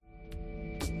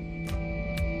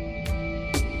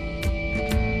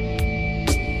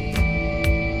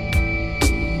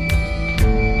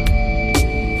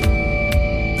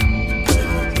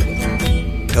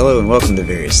Hello and welcome to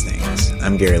Various Things.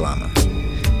 I'm Gary Lama.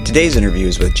 Today's interview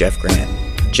is with Jeff Grant.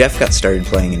 Jeff got started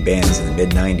playing in bands in the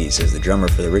mid-90s as the drummer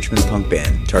for the Richmond punk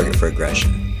band Target for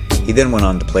Aggression. He then went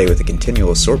on to play with a continual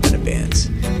assortment of bands,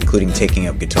 including taking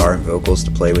up guitar and vocals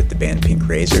to play with the band Pink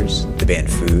Razors, the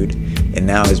band Food, and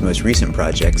now his most recent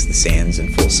projects, The Sands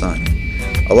and Full Sun.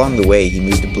 Along the way, he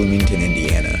moved to Bloomington,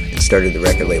 Indiana, and started the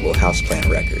record label Houseplant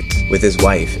Records, with his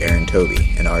wife, Erin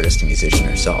Toby, an artist and musician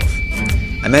herself.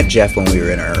 I met Jeff when we were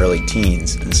in our early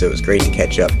teens, and so it was great to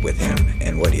catch up with him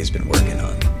and what he has been working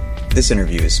on. This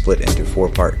interview is split into 4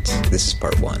 parts. This is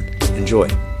part 1. Enjoy.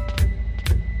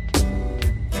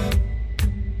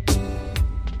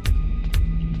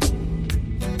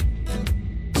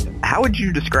 How would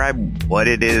you describe what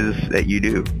it is that you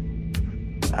do?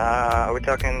 Are we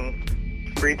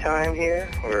talking free time here,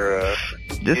 or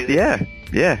Just, music?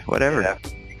 yeah, whatever. Yeah.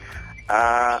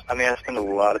 I spend a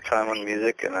lot of time on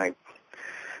music, and I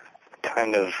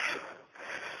kind of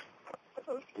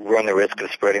run the risk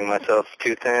of spreading myself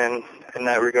too thin in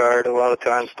that regard a lot of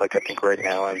times. Like, I think right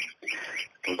now I'm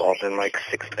involved in like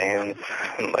 6 bands,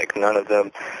 and like none of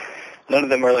them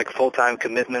are like full-time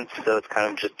commitments, so it's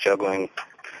kind of just juggling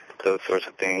those sorts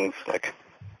of things. Like,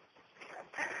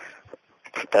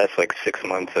 the past like 6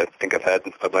 months, I think I've had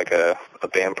like a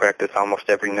band practice almost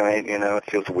every night. You know, it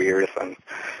feels weird if I'm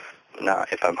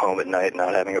home at night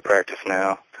not having a practice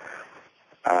now.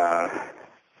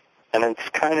 And it's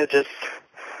kind of just,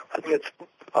 I think it's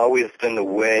always been the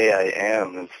way I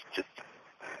am. It's just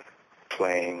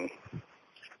playing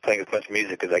as much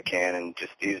music as I can, and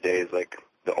just these days, like,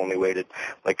 the only way to,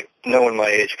 like, no one my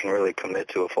age can really commit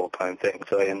to a full-time thing,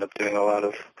 so I end up doing a lot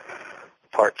of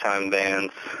part-time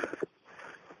bands.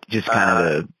 Just kind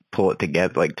of to pull it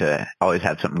together, like to always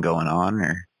have something going on,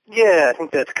 or? Yeah, I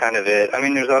think that's kind of it. I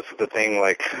mean, there's also the thing,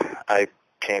 like, I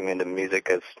came into music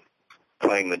as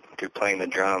playing the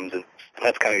drums, and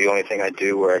that's kind of the only thing I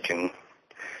do where I can,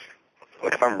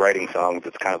 like, if I'm writing songs,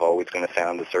 it's kind of always going to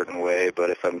sound a certain way, but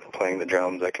if I'm playing the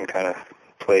drums, I can kind of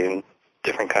play in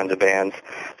different kinds of bands.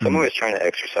 So I'm always trying to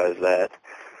exercise that,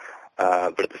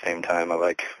 but at the same time, I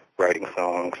like writing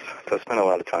songs, so I spend a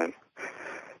lot of time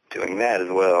doing that as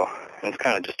well, and it's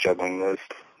kind of just juggling those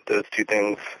 2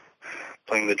 things,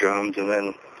 playing the drums and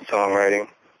then songwriting.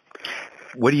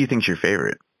 What do you think's your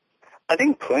favorite? I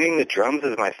think playing the drums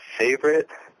is my favorite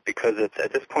because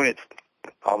at this point it's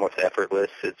almost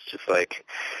effortless. It's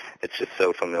just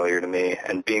so familiar to me,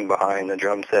 and being behind the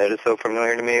drum set is so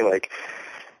familiar to me. Like,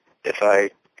 if I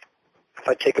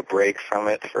take a break from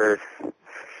it for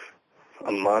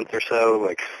a month or so,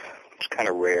 like, it's kind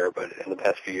of rare, but in the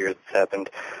past few years it's happened.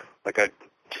 Like, I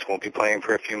just won't be playing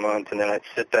for a few months, and then I'd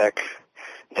sit back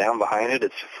down behind it.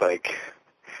 It's just like,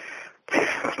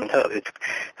 I don't know, it's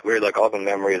weird. Like, all the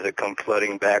memories that come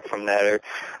flooding back from that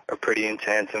are pretty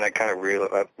intense, and I kind of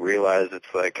realize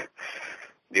it's like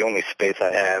the only space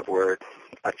I have where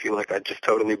I feel like I just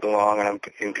totally belong and I'm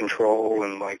in control,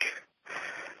 and, like,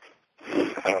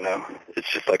 I don't know, it's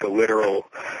just like a literal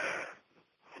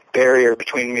barrier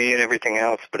between me and everything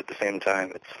else, but at the same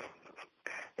time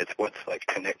it's what's, like,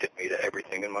 connected me to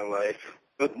everything in my life.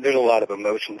 But there's a lot of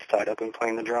emotions tied up in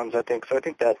playing the drums, I think, so I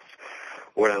think that's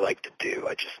what I like to do.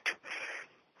 I just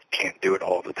can't do it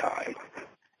all the time.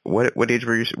 What age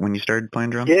were you when you started playing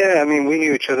drums? Yeah, I mean, we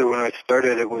knew each other when I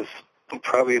started. It was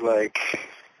probably like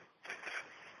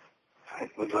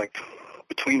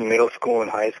between middle school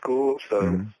and high school,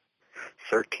 so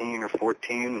 13 or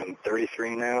 14. I'm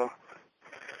 33 now.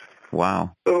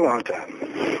 Wow. A long time.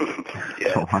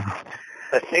 Yeah. Oh, wow.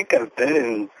 I think I've been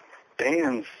in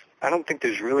bands. I don't think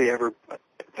there's really ever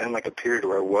been like a period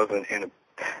where I wasn't in a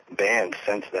band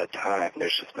since that time.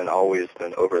 There's just always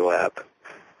been overlap.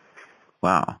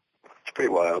 Wow. It's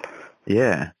pretty wild.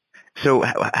 Yeah. So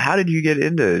how did you get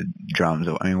into drums?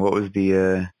 I mean, what was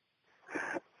the...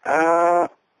 I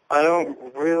don't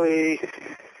really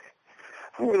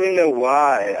know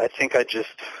why. I think I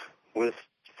just was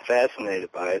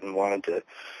fascinated by it and wanted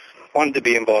to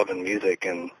be involved in music,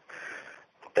 and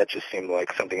that just seemed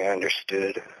like something I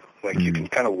understood. Like, you can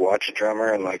kind of watch a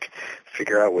drummer and, like,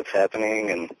 figure out what's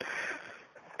happening. And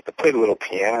I played a little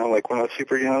piano, like, when I was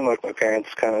super young. Like, my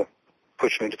parents kind of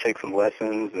pushed me to take some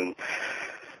lessons, and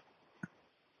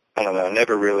I don't know, I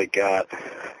never really I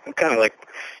kind of, like,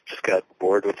 just got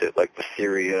bored with it. Like, the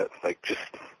theory of, like, just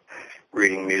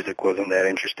reading music wasn't that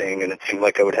interesting, and it seemed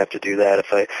like I would have to do that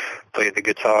if I played the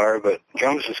guitar. But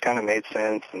drums just kind of made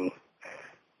sense, and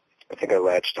I think I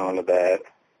latched on to that.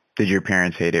 Did your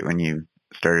parents hate it when you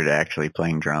started actually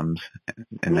playing drums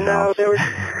in the house? No,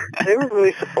 they were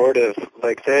really supportive.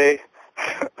 Like, I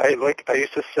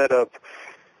used to set up,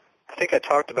 I think I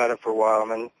talked about it for a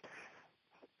while, and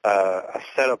I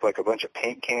set up like a bunch of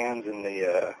paint cans in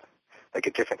the like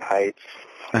at different heights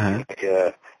in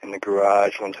the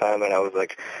garage one time, and I was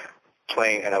like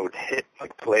playing, and I would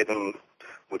play them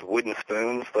with wooden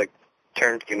spoons, like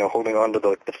holding on to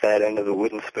the fat end of the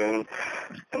wooden spoon,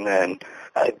 and then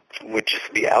I would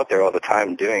just be out there all the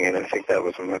time doing it. And I think that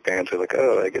was when my parents were like,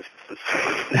 "Oh, I guess this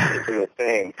is a real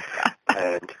thing,"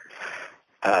 and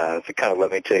they kind of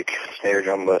let me take snare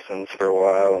drum lessons for a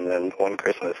while. And then one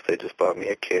Christmas, they just bought me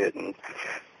a kit, and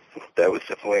that was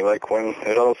definitely like when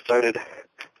it all started.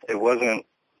 It wasn't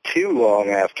too long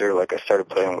after like I started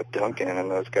playing with Duncan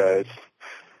and those guys.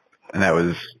 And that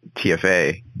was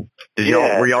TFA.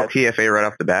 Were y'all TFA right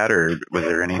off the bat, or was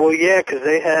there any? Well, yeah, because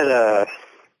they had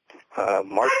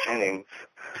Mark Jennings.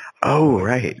 Oh,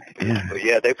 right. Yeah. So,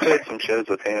 yeah, they played some shows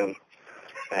with him,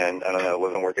 and I don't know, it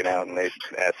wasn't working out, and they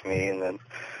asked me, and then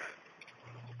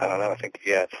I don't know. I think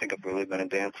I've really been in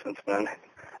band since then.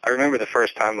 I remember the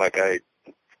first time, like, I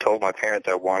told my parents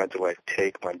I wanted to like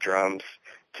take my drums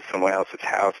to someone else's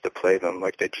house to play them.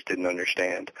 Like, they just didn't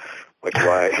understand, like,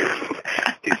 why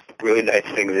these really nice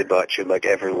things they bought should, like,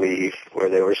 ever leave where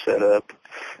they were set up.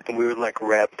 And we would, like,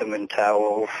 wrap them in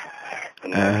towels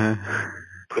and then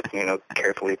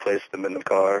carefully place them in the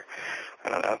car. I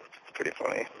don't know. It's pretty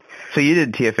funny. So you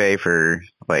did TFA for,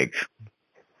 like,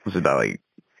 was it about, like,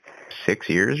 6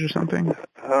 years or something?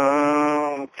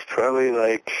 It's probably,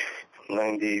 like,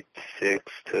 96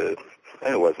 to...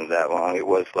 It wasn't that long. It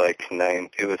was like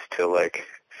it was till like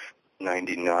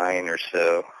 99 or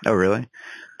so. Oh, really?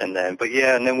 And then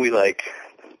we like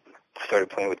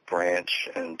started playing with Branch,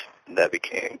 and that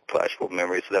became Flashbulb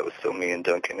Memories. So that was still me and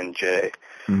Duncan and Jay.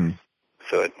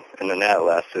 Mm-hmm. And then that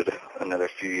lasted another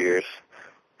few years,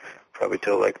 probably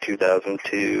till like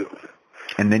 2002.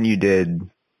 And then you did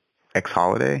X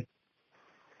Holiday?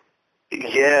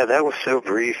 Yeah, that was so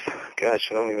brief. Gosh,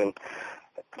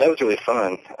 that was really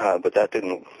fun, but that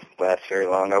didn't last very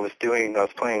long. I was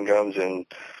playing drums in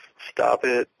Stop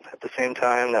It at the same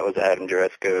time. That was Adam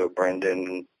Dresko, Brendan,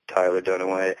 and Tyler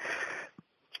Dunaway.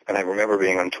 And I remember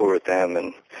being on tour with them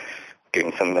and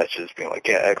getting some messages being like,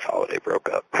 yeah, X Holiday broke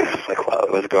up, like while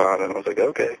it was gone. And I was like,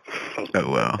 okay.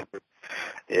 Oh, wow.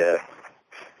 Yeah.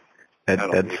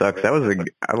 That sucks. I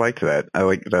liked that.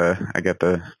 I got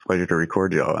the pleasure to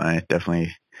record y'all, and I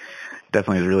definitely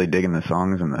was really digging the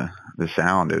songs and the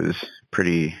sound. It was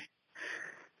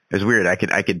weird. I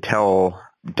could tell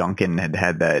Duncan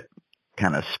had that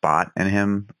kind of spot in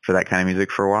him for that kind of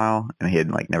music for a while, and he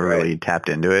had like never really tapped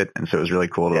into it, and so it was really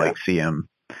cool to like see him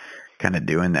kind of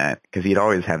doing that, because he'd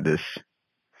always have this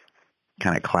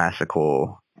kind of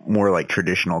classical, more like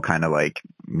traditional kind of like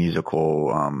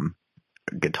musical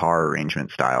guitar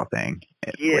arrangement style thing.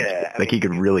 Yeah. Like he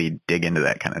could really dig into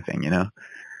that kind of thing, you know?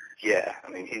 Yeah,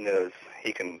 I mean, he knows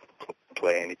he can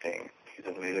play anything. He's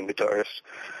an amazing guitarist.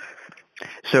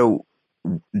 So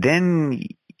then,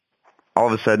 all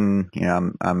of a sudden, you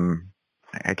know,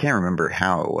 I can't remember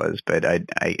how it was, but I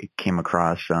came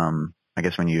across, I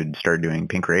guess when you started doing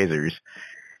Pink Razors.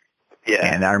 Yeah.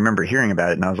 And I remember hearing about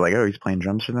it, and I was like, oh, he's playing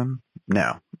drums for them?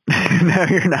 No. No,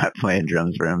 you're not playing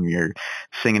drums for them. You're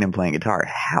singing and playing guitar.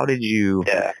 How did you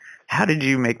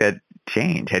make that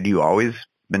change? Had you always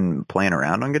been playing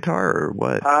around on guitar, or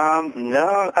what?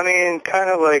 No, I mean, kind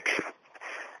of like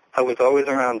I was always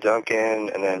around Duncan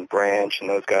and then Branch, and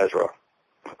those guys were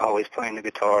always playing the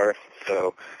guitar,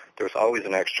 so there was always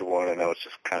an extra one, and I was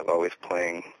just kind of always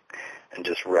playing and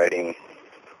just writing,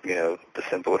 you know, the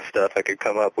simplest stuff I could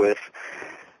come up with.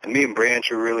 And me and Branch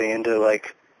were really into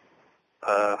like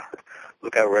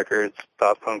Lookout Records,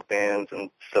 pop punk bands, and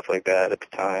stuff like that at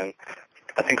the time.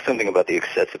 I think something about the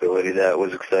accessibility of that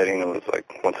was exciting. It was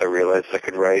like once I realized I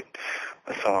could write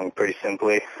a song pretty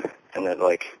simply, and then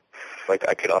like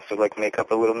I could also like make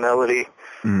up a little melody.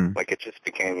 Like it just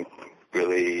became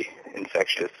really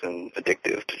infectious and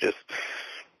addictive to just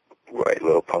write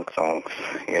little punk songs,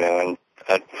 you know.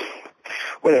 And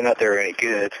whether or not they were any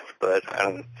good, but I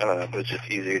don't know. It was just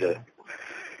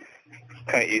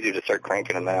kind of easier to start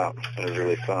cranking them out. It was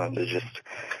really fun to just.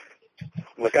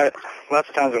 Look, lots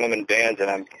of times when I'm in bands and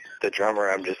I'm the drummer,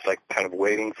 I'm just like kind of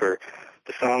waiting for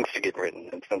the songs to get written,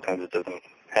 and sometimes it doesn't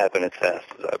happen as fast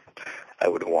as I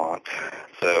would want.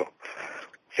 So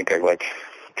I think I like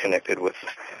connected with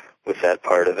that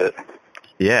part of it.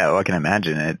 Yeah, well, I can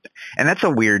imagine it. And that's a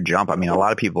weird jump. I mean, a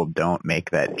lot of people don't make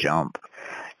that jump.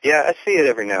 Yeah, I see it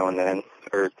every now and then,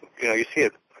 or you know, you see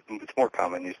it. It's more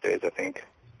common these days, I think.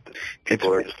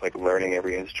 People are just like learning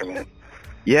every instrument.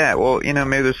 Yeah, well, you know,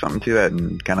 maybe there's something to that,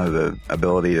 and kind of the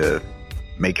ability to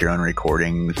make your own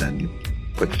recordings and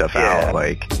put stuff out,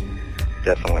 like.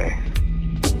 Definitely.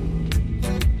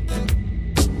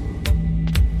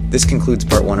 This concludes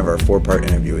part 1 of our 4-part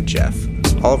interview with Jeff.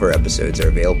 All of our episodes are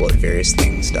available at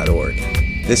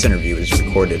variousthings.org. This interview was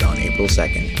recorded on April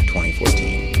 2nd,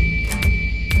 2014.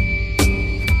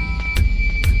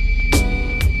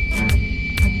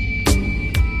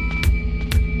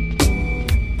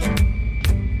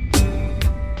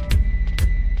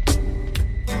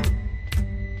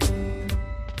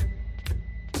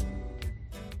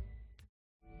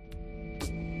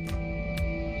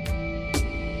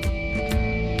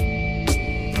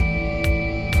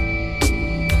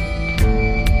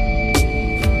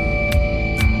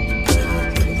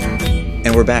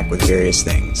 And we're back with Various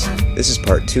Things. This is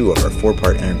part 2 of our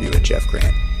 4-part interview with Jeff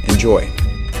Grant. Enjoy.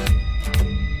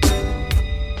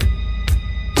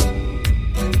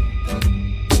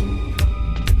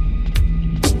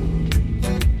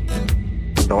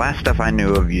 The last stuff I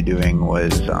knew of you doing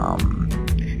was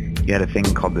you had a thing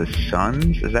called the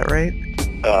Suns, is that right?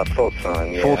 Full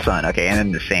Sun, yeah. Full Sun, okay, and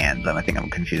then the Sands. I think I'm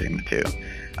confusing the two.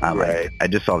 Right. I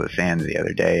just saw the Sands the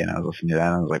other day, and I was listening to that,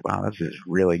 and I was like, wow, this is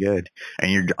really good.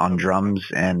 And you're on drums,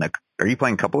 and are you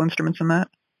playing a couple instruments in that?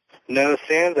 No,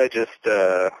 Sands, I just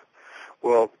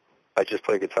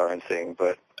play guitar and sing,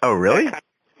 but... Oh, really?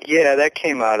 That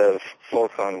came out of Full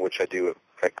Sun, which I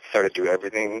started to do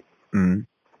everything,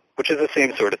 which is the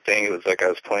same sort of thing. It was like I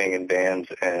was playing in bands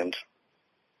and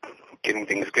getting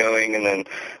things going, and then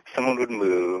someone would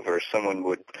move or someone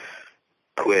would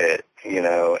quit,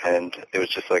 and it was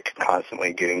just like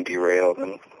constantly getting derailed,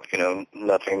 and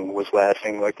nothing was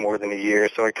lasting like more than a year.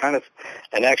 So I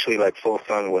and actually like Full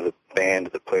Sun was a band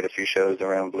that played a few shows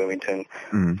around Bloomington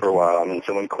for a while, and then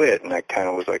someone quit, and I kind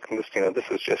of was like, this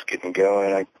is just getting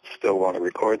going. I still want to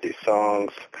record these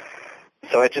songs,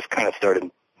 so I just kind of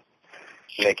started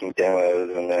making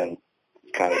demos, and then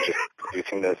kind of just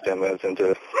producing those demos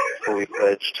into fully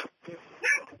fledged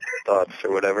thoughts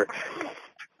or whatever.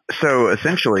 So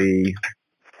essentially,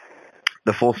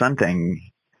 the Full Sun thing,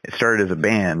 it started as a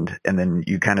band, and then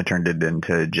you kind of turned it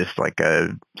into just like a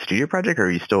studio project, or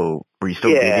were you still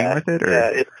gigging with it? Or? Yeah,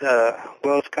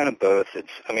 it's kind of both.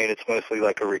 It's mostly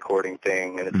like a recording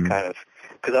thing, and it's kind of,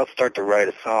 because I'll start to write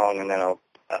a song, and then I'll,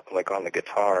 like on the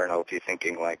guitar, and I'll be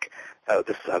thinking like, oh,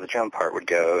 this is how the drum part would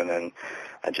go, and then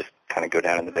I just kind of go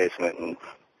down in the basement and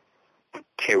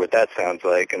hear what that sounds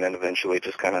like, and then eventually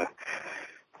just kind of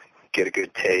get a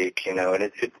good take, and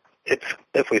it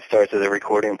definitely starts as a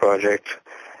recording project.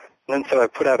 And then so I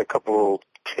put out a couple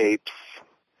tapes,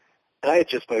 and I had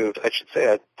just moved. I should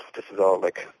say this is all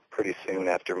like pretty soon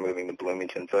after moving to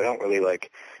Bloomington, so I don't really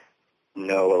like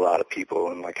know a lot of people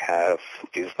and like have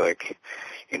these like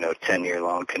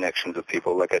 10-year-long connections with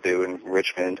people like I do in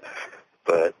Richmond.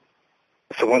 But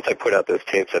so once I put out those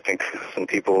tapes, I think some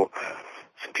people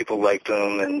liked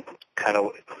them and kind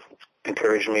of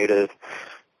encouraged me to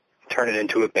turn it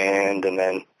into a band, and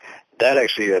then that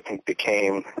actually I think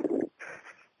became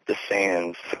the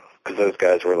Sands, because those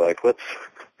guys were like, let's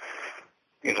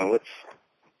be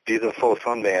the Full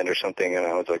Sun band or something, and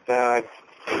I was like, nah,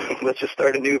 let's just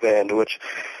start a new band, which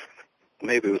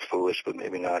maybe was foolish, but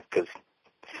maybe not, because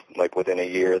like within a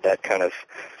year that kind of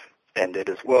ended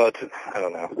as well. I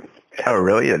don't know. Oh,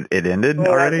 really? It ended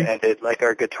already? It ended. Like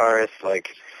our guitarist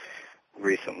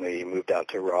recently moved out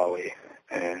to Raleigh,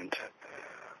 and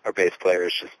our bass player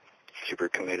is just super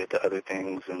committed to other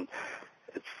things, and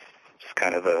it's just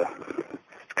kind of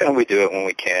we do it when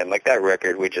we can. Like that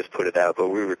record, we just put it out, but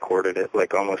we recorded it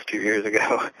like almost 2 years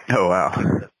ago. Oh, wow.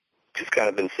 Just kind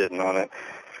of been sitting on it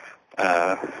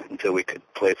until we could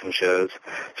play some shows.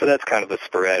 So that's kind of a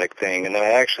sporadic thing. And then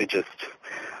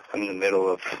I'm in the middle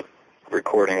of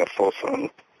recording a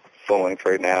full-length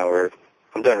right now, or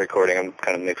I'm done recording. I'm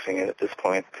kind of mixing it at this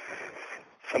point.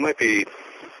 So I might be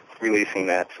releasing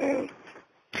that soon.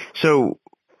 So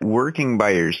working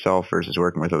by yourself versus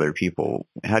working with other people,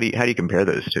 how do you compare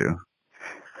those two?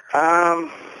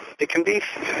 It can be,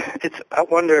 I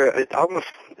wonder,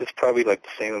 it's probably like the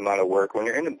same amount of work. When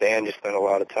you're in a band, you spend a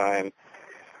lot of time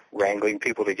wrangling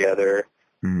people together.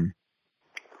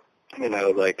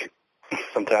 Like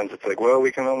sometimes it's like, well,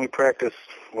 we can only practice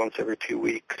once every 2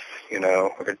 weeks,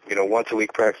 or, once a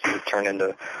week practices turn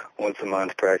into once a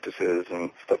month practices and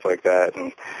stuff like that.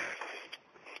 And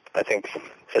I think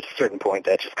at a certain point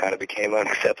that just kind of became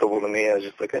unacceptable to me. I was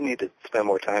just like, I need to spend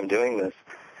more time doing this.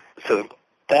 So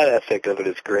that aspect of it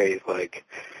is great, like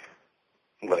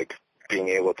being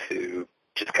able to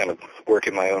just kind of work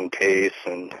at my own pace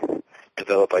and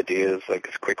develop ideas like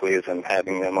as quickly as I'm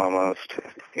having them almost,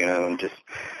 and just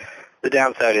the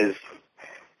downside is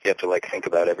you have to like think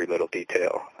about every little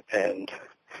detail, and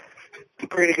I'm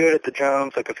pretty good at the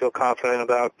drums. Like I feel confident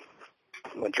about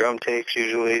my drum takes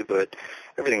usually, but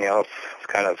everything else is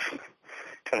kind of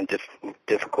kind of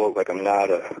difficult. Like, I'm not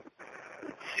a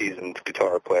seasoned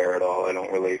guitar player at all. I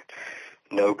don't really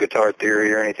know guitar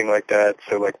theory or anything like that.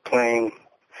 So, like, playing,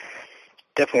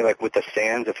 definitely, like, with the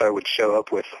stands, if I would show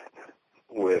up with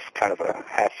kind of a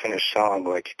half-finished song,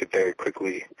 like, you could very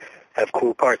quickly have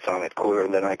cool parts on it, cooler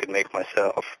than I could make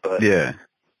myself. But yeah,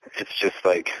 it's just,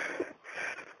 like,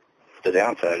 the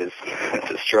downside is it's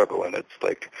a struggle, and it's,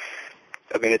 like,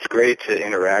 I mean, it's great to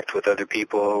interact with other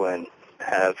people and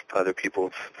have other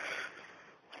people's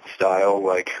style,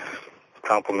 like,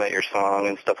 compliment your song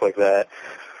and stuff like that.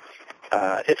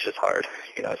 It's just hard,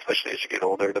 you know, especially as you get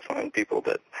older, to find people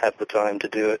that have the time to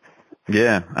do it.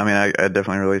 Yeah, I mean, I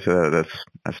definitely relate to that.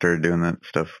 I started doing that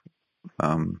stuff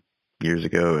years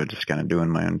ago, just kind of doing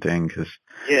my own thing.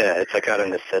 Yeah, it's like out of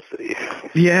necessity.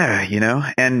 Yeah, you know,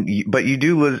 but you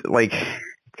do lose, like,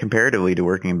 comparatively to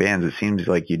working in bands, it seems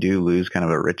like you do lose kind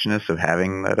of a richness of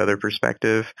having that other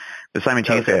perspective. But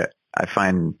simultaneously, Okay. I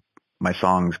find my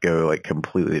songs go, like,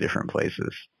 completely different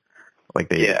places. Like,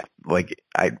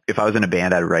 if I was in a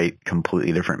band, I'd write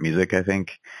completely different music, I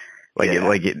think.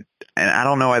 And I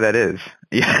don't know why that is.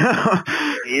 You know?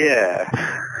 Yeah.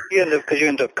 Because you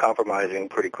end up compromising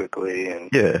pretty quickly and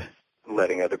Yeah.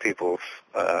 letting other people's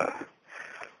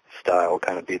style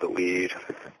kind of be the lead.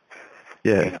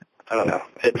 Yeah. You know, I don't know.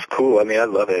 It's cool. I mean, I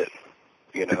love it,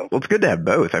 you know. Well, it's good to have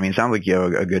both. I mean, it sounds like you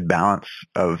have a good balance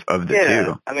of the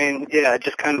two. I mean, I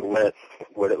just kind of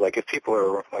like, if people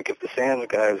are, like, if the Sands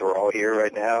guys were all here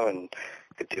right now and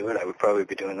could do it, I would probably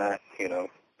be doing that, you know,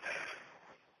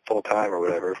 full time or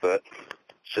whatever, but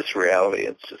it's just reality.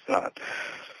 It's just not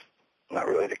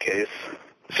really the case.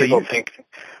 So People think,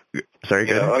 sorry,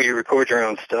 you go know, ahead. oh, you record your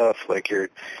own stuff, like you're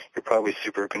probably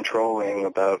super controlling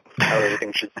about how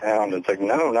everything should sound. It's like,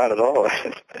 no, not at all.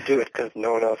 I do it because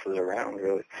no one else is around,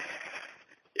 really.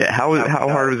 Yeah, how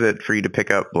hard was it for you to pick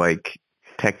up, like,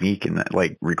 technique and that,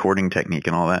 like, recording technique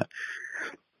and all that?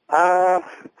 I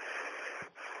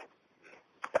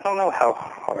don't know how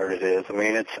hard it is. I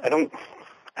mean, I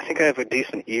think I have a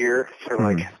decent ear for,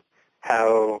 like,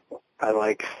 how I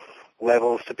like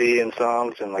levels to be in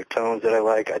songs and, like, tones that I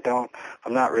like.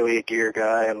 I'm not really a gear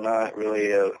guy. I'm not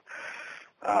really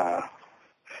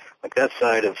like, that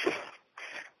side of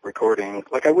recording.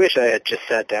 Like, I wish I had just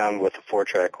sat down with a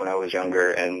 4-track when I was younger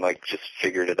and, like, just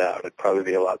figured it out. I'd probably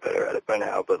be a lot better at it by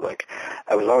now. But, like,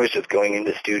 I was always just going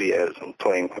into studios and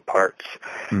playing my parts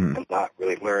and not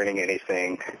really learning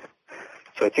anything.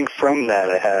 So I think from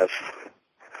that I have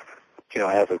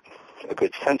a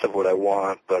good sense of what I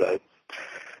want, but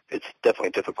it's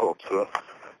definitely difficult to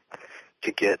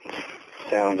get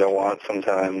sounds I want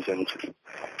sometimes, and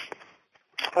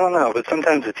I don't know, but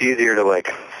sometimes it's easier to, like,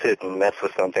 sit and mess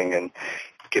with something and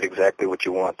get exactly what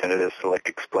you want than it is to, like,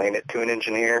 explain it to an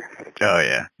engineer. Oh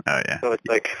yeah. So it's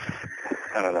like,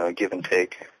 I don't know, give and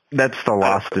take. That's the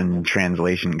lost in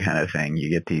translation kind of thing. You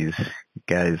get these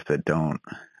guys that don't,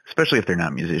 especially if they're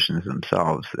not musicians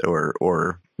themselves,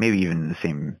 or maybe even in the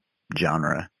same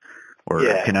genre, or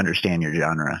can understand your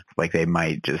genre. Like, they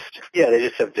might just they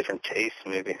just have different tastes,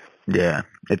 maybe. Yeah,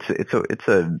 it's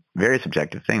a very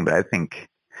subjective thing, but I think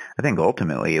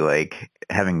ultimately, like,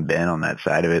 having been on that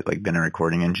side of it, like, been a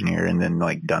recording engineer and then,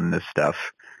 like, done this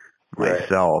stuff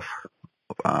myself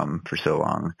for so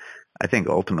long, I think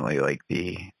ultimately, like,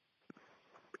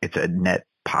 it's a net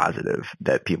positive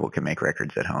that people can make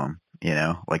records at home. You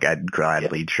know, like, I'd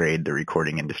gladly trade the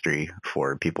recording industry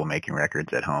for people making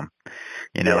records at home.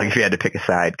 You know, like, if you had to pick a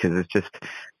side, because it's just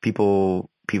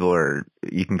people are,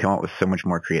 you can come up with so much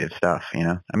more creative stuff, you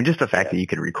know? I mean, just the fact that you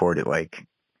could record it, like,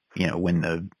 you know, when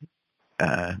the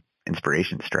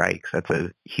inspiration strikes, that's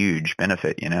a huge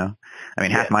benefit, you know? I mean,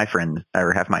 half my favorite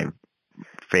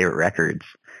records,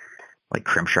 like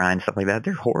Crimpshrine, stuff like that,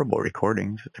 they're horrible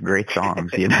recordings. It's great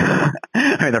songs, you know?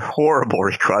 I mean, they're horrible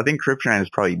recordings. I think Crimpshrine is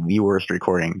probably the worst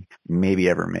recording maybe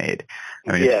ever made.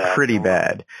 I mean, it's pretty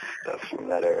bad. Stuff from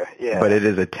that era, But it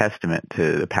is a testament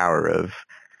to the power of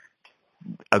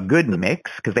a good mix,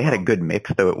 because they had a good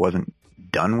mix, though it wasn't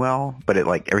done well, but it,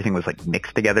 like, everything was, like,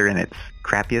 mixed together in its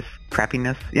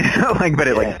crappiness, you know? Like, but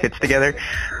it, like, fits together.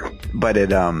 But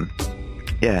it,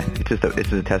 it's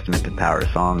just a testament to the power of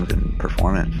songs and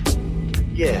performance.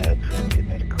 Yeah, it's getting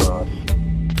it across.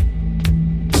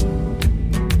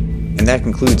 And that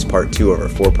concludes part 2 of our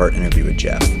 4-part interview with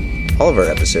Jeff. All of our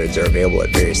episodes are available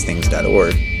at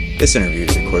variousthings.org. This interview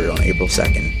is recorded on April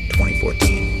 2nd,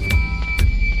 2014.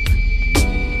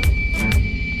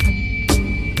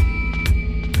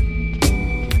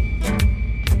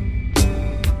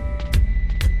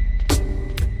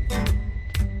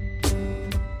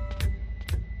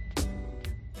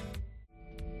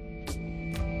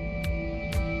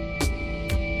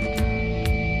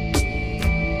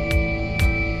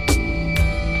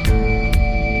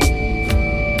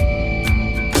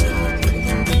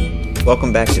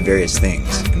 Welcome back to Various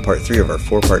Things, in part 3 of our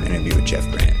 4-part interview with Jeff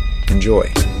Grant. Enjoy.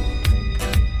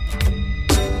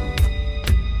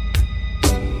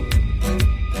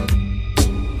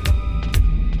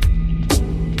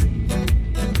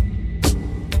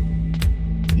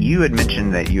 You had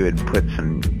mentioned that you had put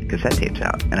some cassette tapes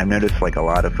out, and I've noticed like a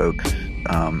lot of folks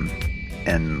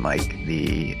in like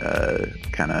the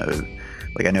kind of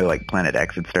like I know like Planet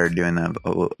X had started doing that a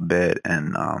little bit,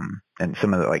 and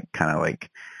some of the like kind of like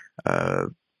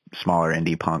smaller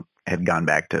indie punk had gone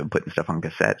back to putting stuff on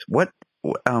cassettes. What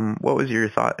was your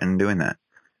thought in doing that?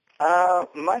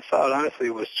 My thought honestly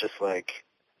was just like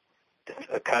it's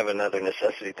a kind of another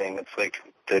necessity thing. It's like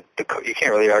you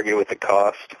can't really argue with the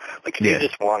cost. Like if you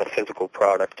just want a physical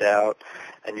product out,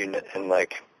 and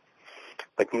like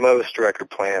most record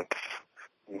plants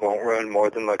won't run more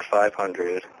than like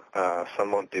 500.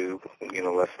 Some won't do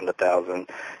less than 1,000, and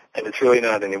it's really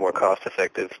not any more cost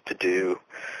effective to do.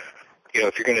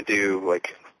 If you're going to do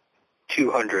like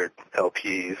 200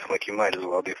 LPs, like you might as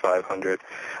well do 500.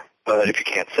 But if you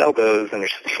can't sell those, and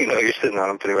you're sitting on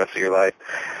them for the rest of your life.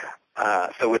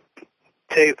 So with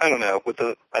tape, I don't know.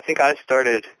 I think I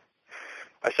started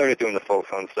doing the folk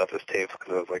phone stuff as tapes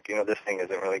because I was like, this thing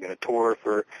isn't really going to tour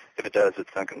for. If it does,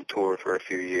 it's not going to tour for a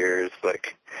few years.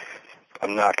 Like,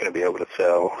 I'm not going to be able to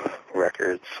sell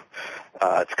records.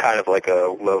 It's kind of like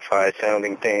a lo-fi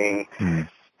sounding thing. Mm.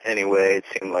 Anyway, it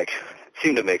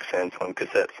seemed to make sense on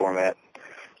cassette format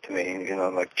to me.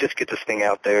 Like just get this thing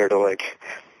out there to like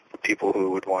people who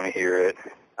would want to hear it.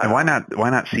 And why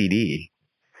not CD?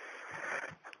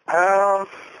 I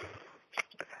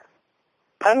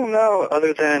don't know,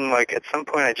 other than, like, at some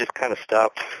point I just kind of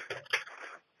stopped.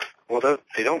 Well,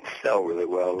 they don't sell really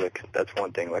well. Like, that's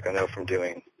one thing. Like, I know from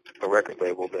doing a record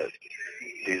label that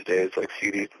these days, like,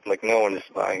 CDs, like, no one is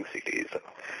buying CDs.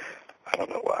 I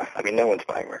don't know why. I mean, no one's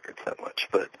buying records that much,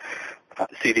 but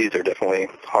CDs are definitely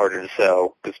harder to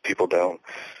sell because people don't.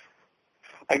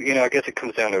 I guess it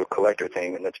comes down to a collector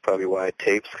thing, and that's probably why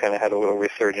tapes kind of had a little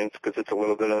resurgence because it's a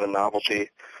little bit of a novelty.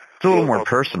 It's a little more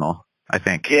personal, I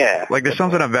think. Yeah. Like, there's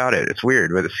something about it. It's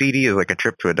weird. But a CD is like a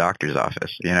trip to a doctor's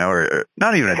office, or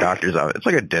not even a doctor's office. It's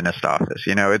like a dentist office,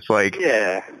 It's like,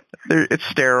 it's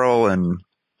sterile and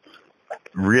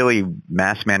really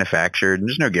mass manufactured. And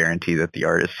there's no guarantee that the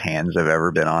artist's hands have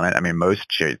ever been on it. I mean, most,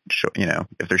 if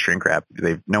they're shrink wrap,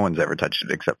 no one's ever touched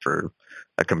it except for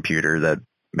a computer that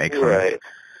makes them. Right.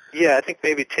 Yeah, I think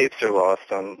maybe tapes are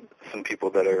lost on some people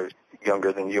that are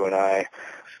younger than you and I.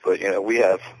 But, we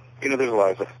have, there's a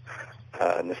lot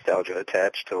of nostalgia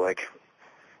attached to, like,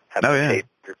 having tape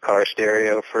your car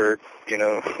stereo for,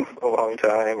 a long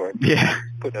time, or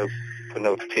put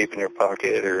no tape in your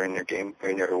pocket or in your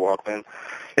Walkman.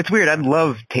 It's weird. I'd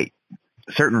love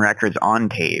certain records on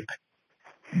tape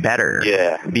better.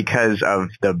 Yeah. Because of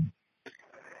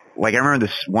like, I remember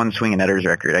this one Swingin' Utters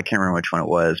record. I can't remember which one it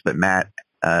was, but Matt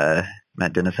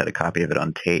Dennis had a copy of it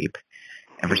on tape.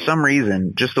 And for some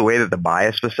reason, just the way that the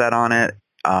bias was set on it,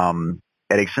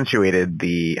 it accentuated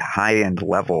the high-end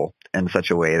level in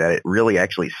such a way that it really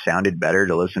actually sounded better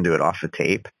to listen to it off the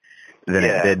tape than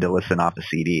it did to listen off the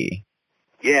CD.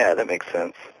 Yeah, that makes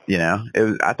sense.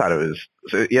 I thought it was,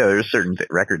 there's certain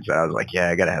records that I was like,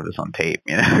 I got to have this on tape,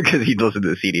 because you'd listen to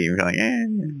the CD and you're like,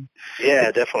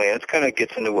 Yeah, definitely. And it kind of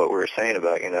gets into what we were saying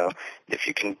about, if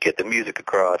you can get the music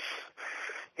across,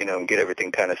 and get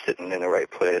everything kind of sitting in the right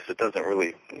place, it doesn't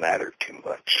really matter too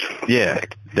much. Yeah,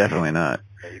 definitely not.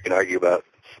 You can argue about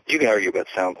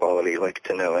sound quality like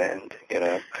to no end.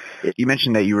 You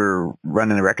mentioned that you were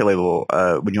running a record label.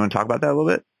 Would you want to talk about that a little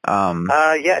bit?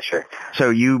 Yeah, sure. So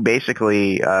you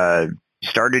basically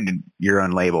started your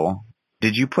own label.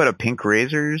 Did you put a Pink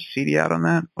Razors CD out on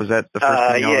that? Was that the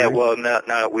first thing? Yeah, well,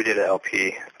 no, we did an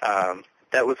LP.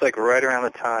 That was like right around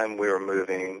the time we were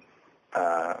moving.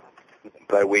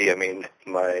 By we, I mean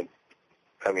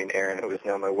Erin, who is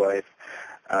now my wife.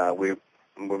 We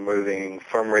were moving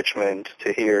from Richmond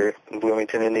to here in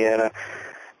Bloomington, Indiana,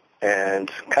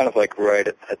 and kind of like right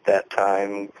at that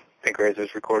time, Pink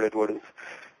Razors recorded what is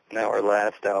now our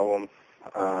last album.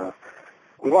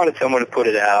 We wanted someone to put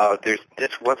it out. There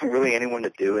just wasn't really anyone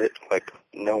to do it, like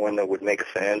no one that would make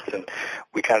sense, and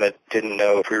we kind of didn't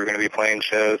know if we were going to be playing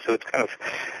shows, so it's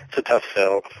a tough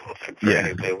sell for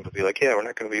any label to be like, we're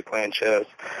not going to be playing shows.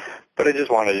 But I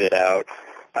just wanted it out.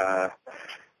 Kind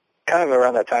of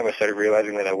around that time I started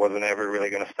realizing that I wasn't ever really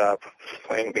going to stop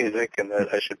playing music and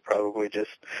that I should probably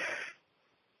just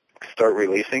start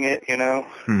releasing it,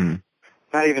 Mm-hmm.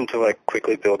 Not even to like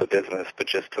quickly build a business, but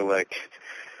just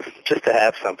to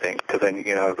have something, because then,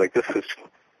 I was like, this is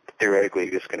theoretically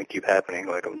just going to keep happening.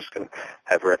 Like, I'm just going to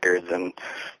have records and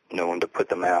no one to put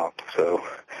them out. So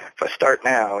if I start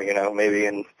now, you know, maybe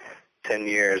in 10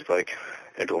 years, like,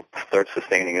 it'll start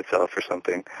sustaining itself or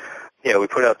something. Yeah, we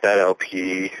put out that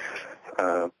LP,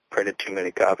 printed too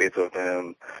many copies of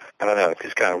them. I don't know, it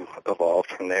just kind of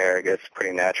evolved from there, I guess,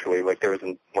 pretty naturally. Like,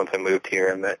 once I moved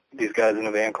here, I met these guys in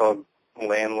a band called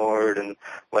Landlord and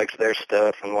liked their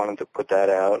stuff and wanted to put that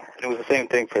out. And it was the same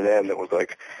thing for them. It was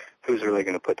like, who's really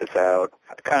going to put this out?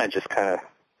 I kind of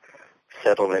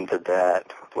settled into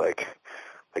that. Like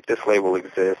this label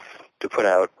exists to put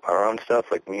out our own stuff,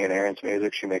 like me and Erin's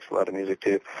music. She makes a lot of music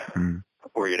too. Mm.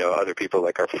 Or, you know, other people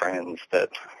like our friends that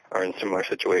are in similar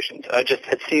situations. I just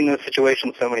had seen those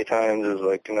situations so many times. It was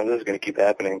like, you know, this is going to keep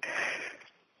happening.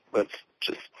 Let's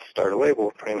just start a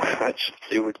label, pretty much.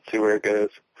 See where it goes.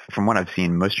 From what I've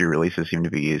seen, most of your releases seem to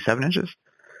be 7 inches.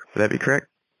 Would that be correct?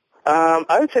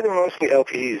 I would say they're mostly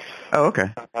LPs. Oh,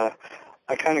 okay.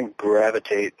 I kind of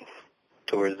gravitate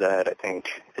towards that. I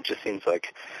think it just seems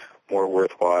like more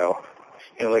worthwhile.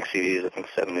 You know, like CDs, I think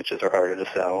 7 inches are harder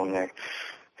to sell, and they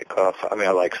cost. I mean,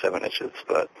 I like 7 inches,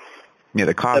 but yeah,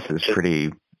 the cost is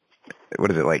pretty.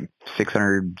 What is it, like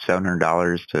 $600,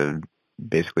 $700 to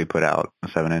basically put out a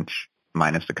 7-inch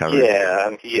minus the cover?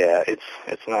 Yeah,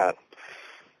 it's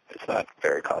not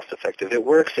very cost effective. It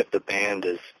works if the band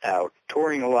is out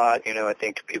touring a lot. You know, I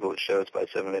think people at shows buy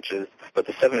 7 inches, but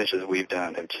the 7 inches we've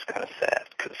done have just kind of sat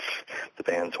because the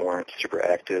bands weren't super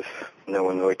active. No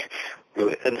one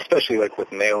really, and especially like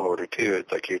with mail order too.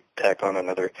 It's like you tack on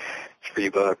another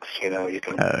 $3. You know, you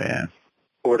can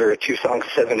order a 2-song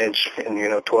 7-inch, and you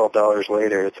know, $12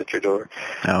 later it's at your door.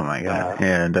 Oh my god!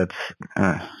 Yeah,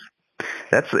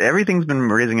 that's everything's been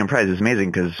raising in price. It's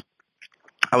amazing because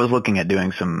I was looking at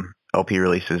doing some LP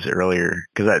releases earlier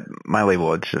because my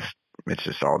label, it's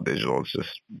just all digital. It's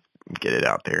just get it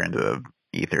out there into the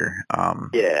ether.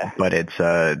 But it's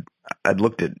I'd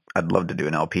love to do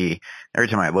an LP. Every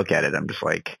time I look at it, I'm just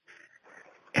like,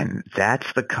 and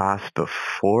that's the cost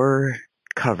before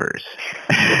covers.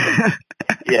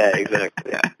 Yeah,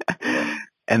 exactly. Yeah.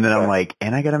 And then I'm like,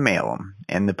 and I gotta mail them,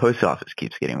 and the post office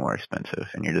keeps getting more expensive.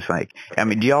 And you're just like, I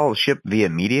mean, do y'all ship via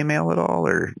media mail at all,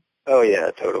 or? Oh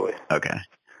yeah, totally. Okay.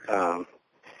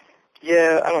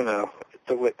 Yeah, I don't know.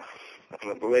 The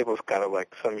label's kind of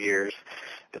like some years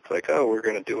it's like, oh, we're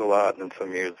going to do a lot, and then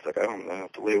some years it's like, I don't know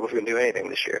if the label's going to do anything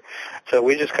this year. So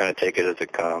we just kind of take it as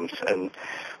it comes, and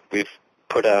we've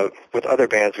put out, with other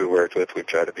bands we worked with, we've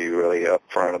tried to be really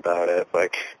upfront about it.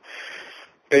 Like,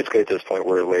 basically at this point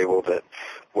we're a label that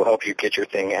will help you get your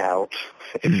thing out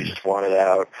if you just want it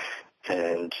out,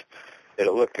 and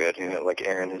it'll look good. You know, like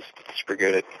Erin is super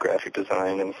good at graphic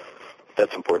design, and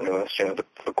that's important to us. You know,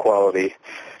 the quality.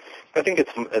 I think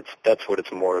that's what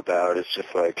it's more about. It's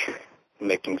just like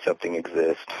making something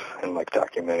exist and like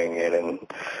documenting it and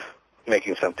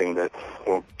making something that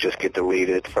won't just get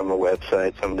deleted from a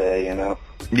website someday. You know.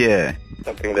 Yeah.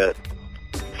 Something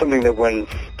that when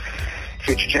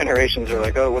future generations are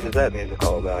like, oh, what is that music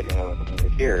all about? You know,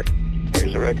 here's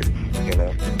a record. You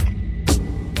know.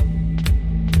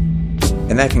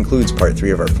 And that concludes part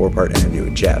 3 of our 4-part interview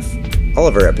with Jeff. All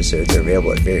of our episodes are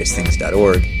available at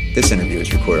variousthings.org. This interview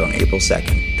was recorded on April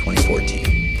 2nd, 2014.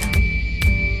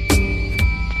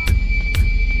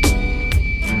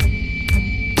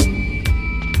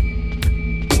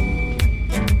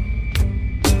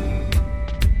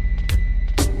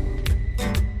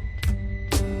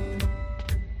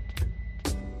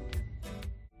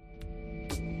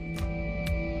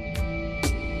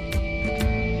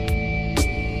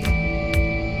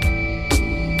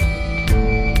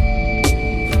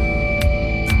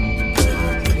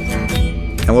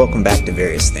 And welcome back to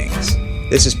Various Things.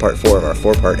 This is part 4 of our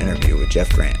 4-part interview with Jeff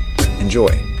Grant. Enjoy.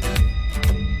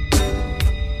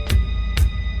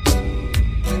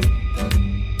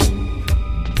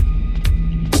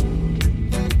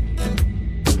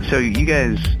 So you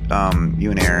guys,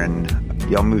 you and Erin,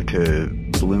 y'all moved to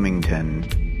Bloomington.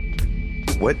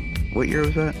 What year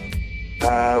was that?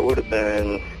 Would have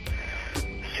been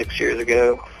 6 years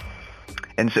ago.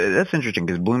 And so that's interesting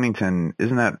because Bloomington,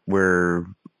 isn't that where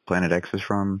Planet X is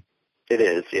from? It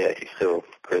is, yeah.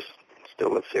 Chris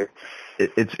still lives here.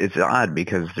 It's odd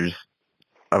because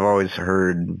I've always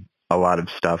heard a lot of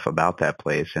stuff about that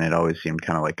place, and it always seemed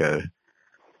kind of like a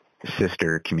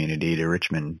sister community to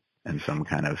Richmond in some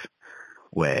kind of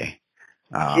way.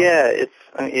 Yeah.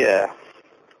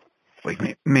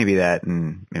 Like maybe that,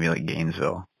 and maybe like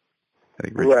Gainesville.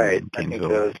 Like Richmond, right.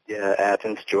 Gainesville. I think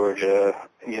Athens, Georgia.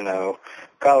 You know,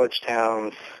 college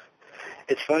towns.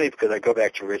 It's funny because I go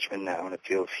back to Richmond now and it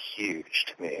feels huge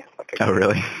to me. Oh,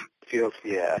 really? It feels,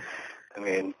 yeah. I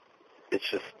mean, it's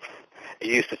just, it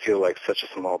used to feel like such a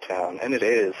small town, and it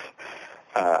is,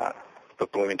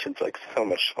 but Bloomington's like so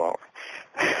much smaller.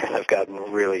 And I've gotten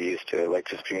really used to it, like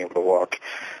just being able to walk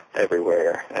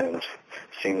everywhere and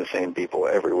seeing the same people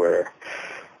everywhere.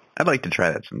 I'd like to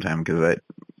try that sometime, because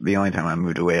the only time I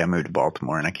moved away, I moved to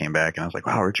Baltimore, and I came back, and I was like,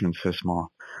 wow, Richmond's so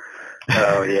small.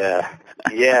 Oh, yeah.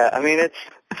 Yeah, I mean,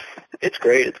 it's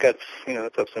great. It's got,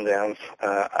 its ups and downs.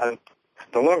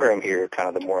 The longer I'm here, kind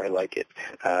of the more I like it,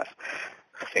 I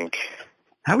think.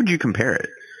 How would you compare it?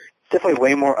 Definitely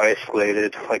way more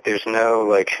isolated. Like, there's no,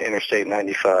 like, Interstate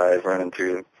 95 running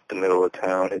through the middle of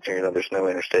town. There's no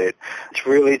interstate. It's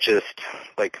really just,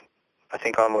 like, I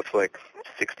think almost, like,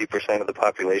 60% of the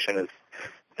population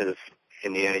is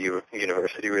Indiana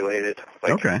University related.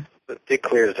 Like, okay. It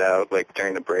clears out, like,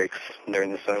 during the breaks,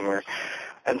 during the summer,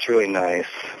 and it's really nice.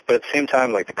 But at the same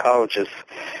time, like, the college is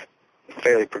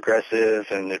fairly progressive,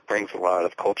 and it brings a lot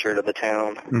of culture to the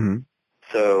town. Mm-hmm.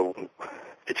 So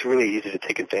it's really easy to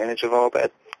take advantage of all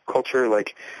that culture.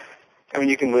 Like, I mean,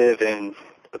 you can live in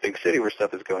a big city where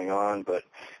stuff is going on, but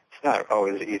it's not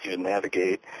always easy to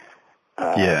navigate.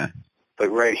 Yeah. But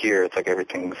right here, it's like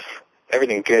everything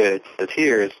good that's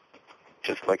here is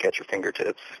just like at your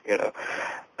fingertips,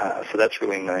 So that's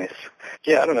really nice.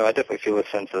 Yeah, I don't know. I definitely feel a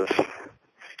sense of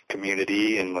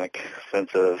community and like sense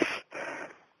of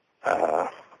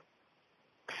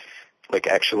like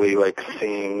actually like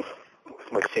seeing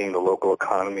the local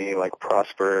economy like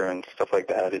prosper and stuff like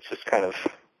that. It's just kind of,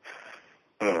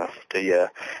 I don't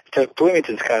know.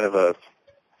 Bloomington's kind of a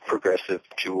progressive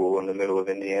jewel in the middle of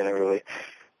Indiana, really.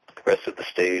 The rest of the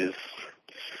state is,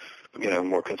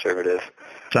 more conservative.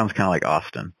 Sounds kind of like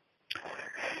Austin.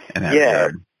 In that yeah,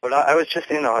 regard. But I was just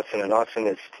in Austin, and Austin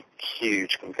is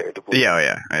huge compared to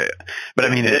Bloomington. Yeah. But I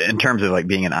mean, in terms of like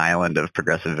being an island of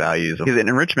progressive values, because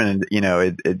in Richmond,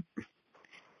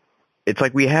 it's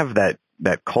like we have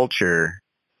that culture,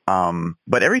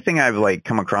 but everything I've like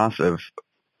come across of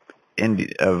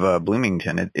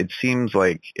Bloomington, it seems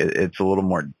like it's a little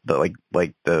more like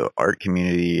the art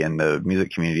community and the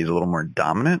music community is a little more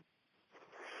dominant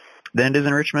than it is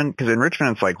in Richmond. Because in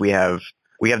Richmond, it's like we have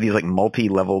these like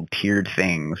multi-level tiered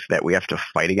things that we have to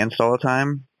fight against all the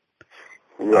time.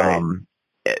 Right.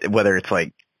 Whether it's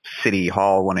like City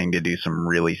Hall wanting to do some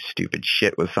really stupid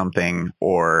shit with something,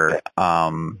 or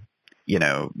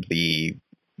the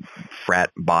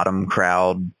frat bottom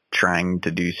crowd trying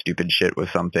to do stupid shit with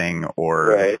something, or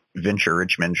right. Venture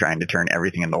Richmond trying to turn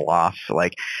everything into lofts.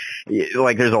 Like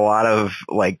there's a lot of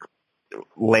like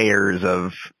layers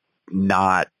of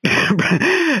not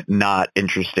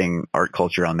interesting art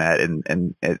culture on that,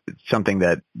 and it's something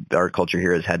that the art culture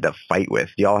here has had to fight with.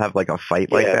 Do y'all have like a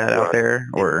fight like that out there,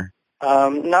 or?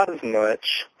 Not as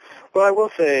much. Well, I will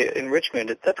say in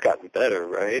Richmond, that's gotten better,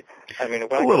 right? I mean,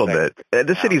 a little bit.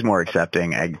 The city's more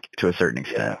accepting to a certain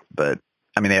extent, but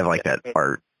I mean, they have like that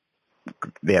art.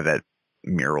 They have that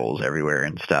murals everywhere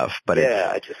and stuff. But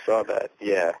I just saw that.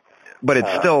 Yeah, but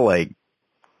it's still like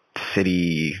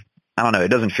city. I don't know. It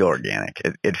doesn't feel organic.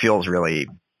 It feels really.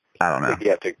 I don't know. Like you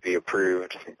have to be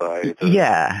approved by.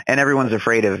 And everyone's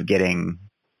afraid of getting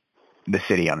the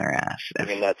city on their ass. I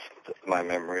mean, that's my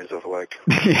memories of like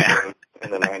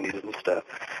in the 90s and stuff,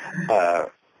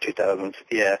 2000s.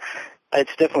 Yeah,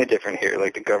 it's definitely different here.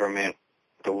 Like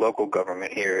the local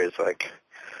government here is like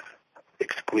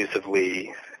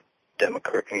exclusively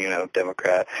Democrat.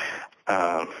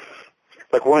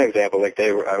 Like one example, like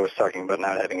I was talking about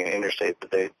not having an interstate, but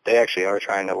they actually are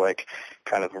trying to like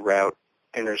kind of route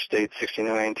Interstate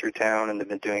 69 through town, and they've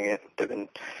been doing it. They've been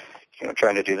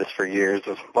trying to do this for years,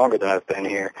 longer than I've been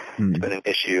here. It's been an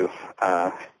issue.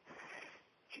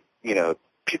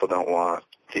 People don't want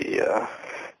the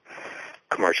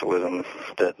commercialism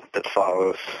that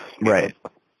follows. Right.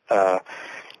 I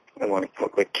want to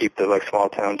like keep the like small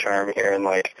town charm here, and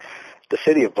like the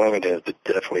city of Bloomington has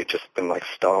definitely just been like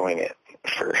stalling it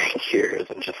for years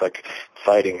and just like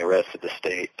fighting the rest of the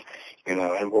state,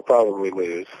 and we'll probably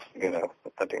lose.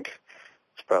 I think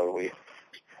it's probably.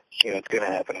 It's going to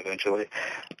happen eventually.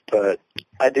 But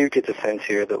I do get the sense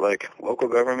here that, like, local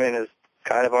government is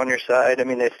kind of on your side. I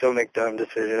mean, they still make dumb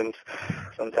decisions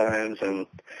sometimes, and,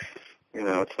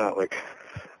 it's not like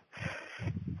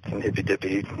some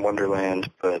hippy-dippy wonderland,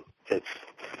 but I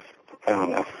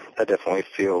don't know. I definitely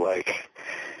feel like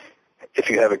if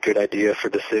you have a good idea for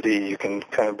the city, you can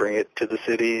kind of bring it to the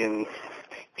city and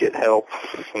get help,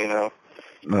 Well,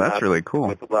 that's really cool.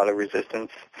 With a lot of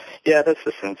resistance. Yeah, that's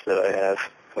the sense that I have.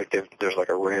 Like there's like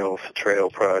a rail trail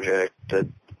project that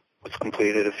was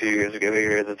completed a few years ago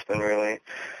here that's been really,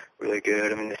 really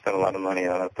good. I mean, they spent a lot of money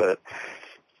on it, but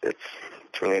it's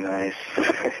really nice.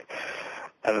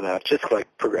 I don't know, just like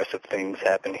progressive things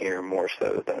happen here more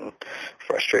so than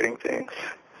frustrating things.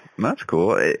 That's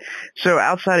cool. So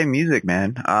outside of music,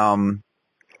 man,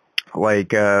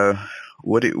 like,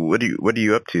 what are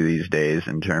you up to these days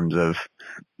in terms of,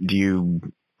 do you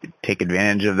take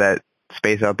advantage of that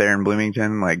space out there in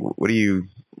Bloomington? Like, what do you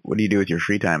do with your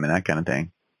free time and that kind of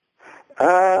thing?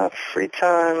 Free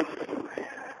time,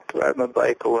 ride my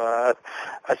bike a lot.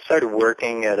 I started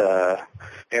working at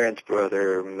Aaron's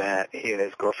brother, Matt. He and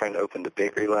his girlfriend opened a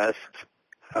bakery last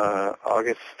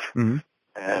August. Mm-hmm.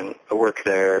 And I work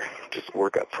there, just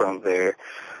work up front there.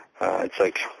 It's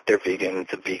like, they're vegan.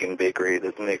 It's a vegan bakery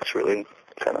that makes really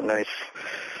kind of nice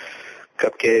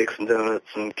cupcakes and donuts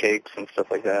and cakes and stuff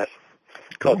like that.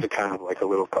 Cool. It's also kind of like a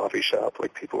little coffee shop,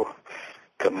 like people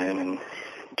come in and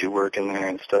do work in there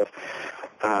and stuff.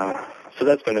 So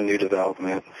that's been a new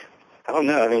development. I don't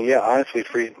know. I mean, yeah, honestly,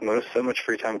 so much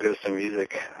free time goes to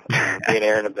music. Me and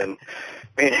Aaron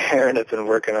have been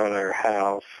working on our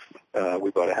house.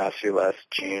 We bought a house here last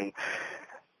June,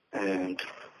 and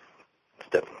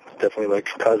it's definitely like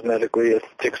cosmetically a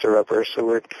fixer-upper.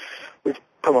 So we've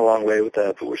come a long way with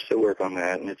that, but we're still working on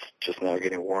that, and it's just now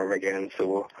getting warm again. So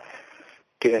we'll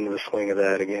get into the swing of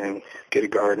that again. Get a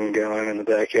garden going in the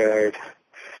backyard.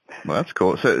 Well, that's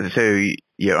cool. So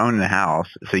you own the house,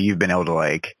 so you've been able to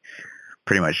like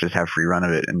pretty much just have free run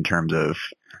of it in terms of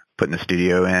putting the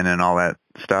studio in and all that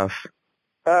stuff.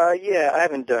 Yeah, I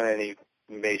haven't done any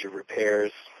major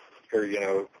repairs or,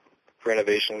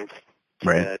 renovations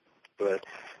yet, but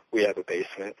we have a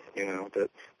basement, that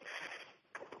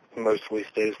mostly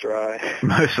stays dry.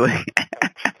 Mostly.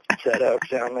 Set up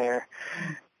down there.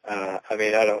 I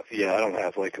mean, I don't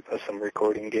have like some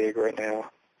recording gig right now.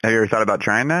 Have you ever thought about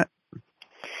trying that?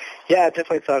 Yeah, I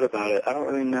definitely thought about it. I don't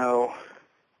really know.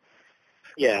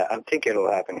 Yeah, I think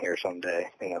it'll happen here someday,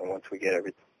 once we get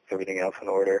everything else in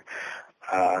order.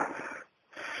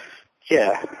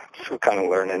 Yeah, so kind of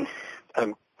learning.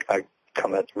 I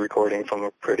come at recording from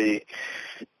a pretty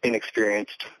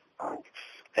inexperienced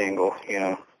angle,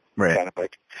 Right. Kind of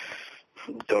like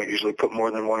don't usually put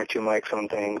more than one or two mics on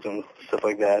things and stuff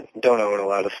like that. Don't own a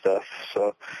lot of stuff,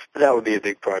 so that would be a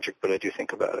big project, but I do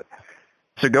think about it.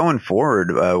 So going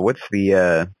forward, what's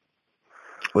the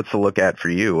look at for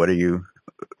you? What are you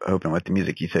hoping with the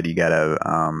music? You said you got a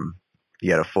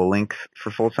full length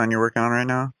for Full Sun you're working on right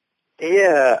now?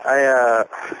 Yeah,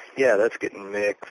 that's getting mixed.